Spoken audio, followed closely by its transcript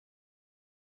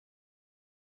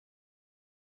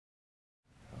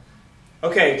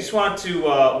Okay, just wanted to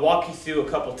walk you through a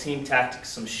couple team tactics,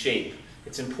 some shape.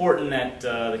 It's important that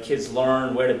the kids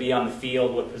learn where to be on the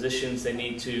field, what positions they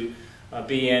need to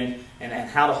be in, and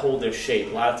how to hold their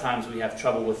shape. A lot of times we have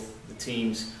trouble with the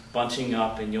teams bunching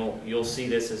up, and you'll see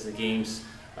this as the games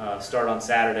start on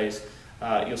Saturdays.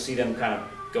 You'll see them kind of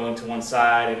going to one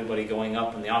side, everybody going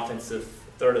up in the offensive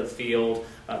third of the field,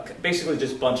 basically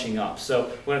just bunching up.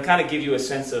 So we're going to kind of give you a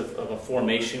sense of a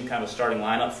formation, kind of a starting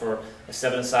lineup for a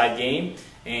seven-a-side game,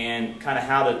 and kind of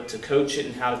how to coach it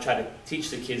and how to try to teach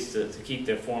the kids to keep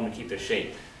their form and keep their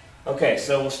shape. Okay,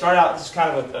 so we'll start out, this is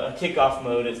kind of a kickoff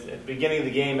mode. At the beginning of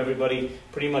the game, everybody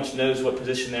pretty much knows what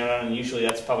position they're on, and usually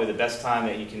that's probably the best time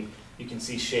that you can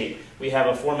see shape. We have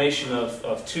a formation of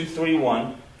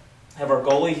 2-3-1. Have our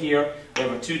goalie here, we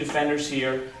have our two defenders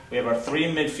here, we have our three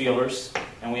midfielders,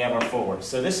 and we have our forwards.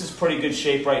 So this is pretty good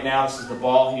shape right now. This is the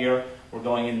ball here. We're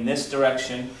going in this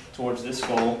direction towards this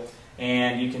goal,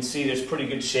 and you can see there's pretty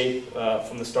good shape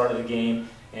from the start of the game,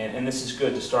 and this is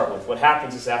good to start with. What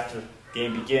happens is after the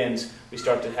game begins, we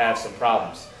start to have some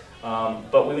problems.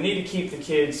 But we need to keep the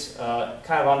kids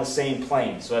kind of on the same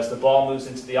plane. So as the ball moves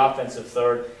into the offensive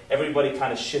third, everybody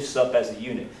kind of shifts up as a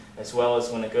unit, as well as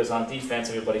when it goes on defense,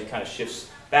 everybody kind of shifts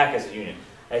back as a unit.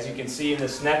 As you can see in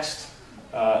this next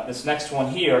one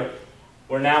here,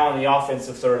 we're now on the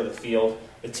offensive third of the field.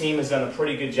 The team has done a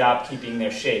pretty good job keeping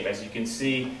their shape. As you can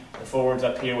see, the forwards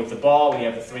up here with the ball, we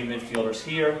have the three midfielders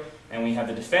here, and we have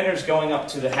the defenders going up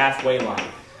to the halfway line.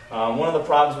 One of the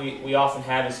problems we often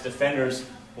have is defenders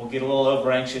will get a little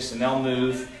over-anxious and they'll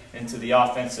move into the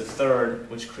offensive third,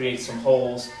 which creates some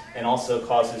holes and also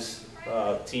causes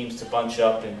teams to bunch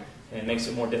up and it makes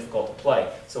it more difficult to play.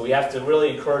 So we have to really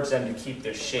encourage them to keep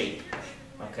their shape,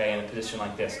 okay, in a position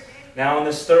like this. Now in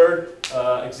this third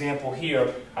example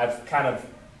here, I've kind of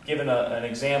given an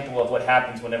example of what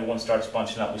happens when everyone starts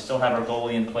bunching up. We still have our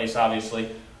goalie in place, obviously,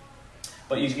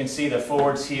 but you can see the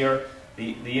forwards here.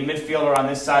 The midfielder on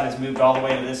this side has moved all the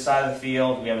way to this side of the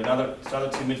field. We have other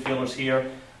two midfielders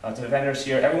here, defenders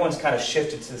here. Everyone's kind of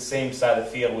shifted to the same side of the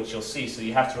field, which you'll see. So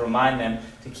you have to remind them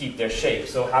to keep their shape.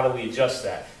 So how do we adjust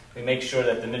that? We make sure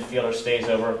that the midfielder stays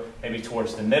over maybe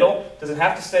towards the middle. Doesn't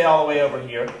have to stay all the way over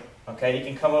here. Okay, he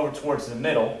can come over towards the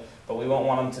middle, but we won't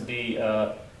want him to be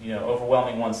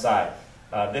overwhelming one side.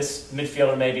 This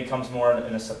midfielder maybe becomes more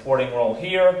in a supporting role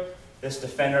here. This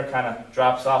defender kind of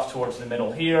drops off towards the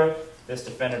middle here. This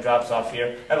defender drops off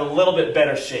here. Have a little bit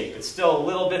better shape. It's still a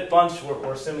little bit bunched.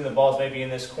 We're assuming the ball's maybe in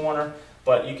this corner,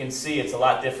 but you can see it's a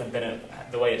lot different than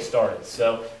the way it started.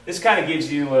 So this kind of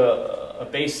gives you a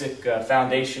basic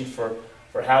foundation for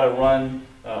how to run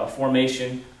a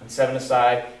formation on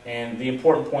seven-a-side, and the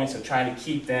important points of trying to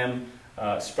keep them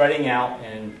spreading out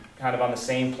and kind of on the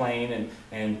same plane,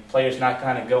 and players not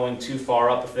kind of going too far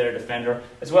up if they're a defender,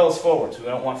 as well as forwards. We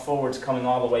don't want forwards coming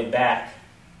all the way back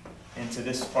into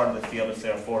this part of the field if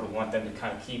they're a forward. We want them to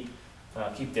kind of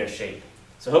keep their shape.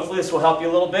 So hopefully this will help you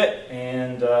a little bit,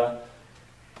 and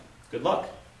good luck.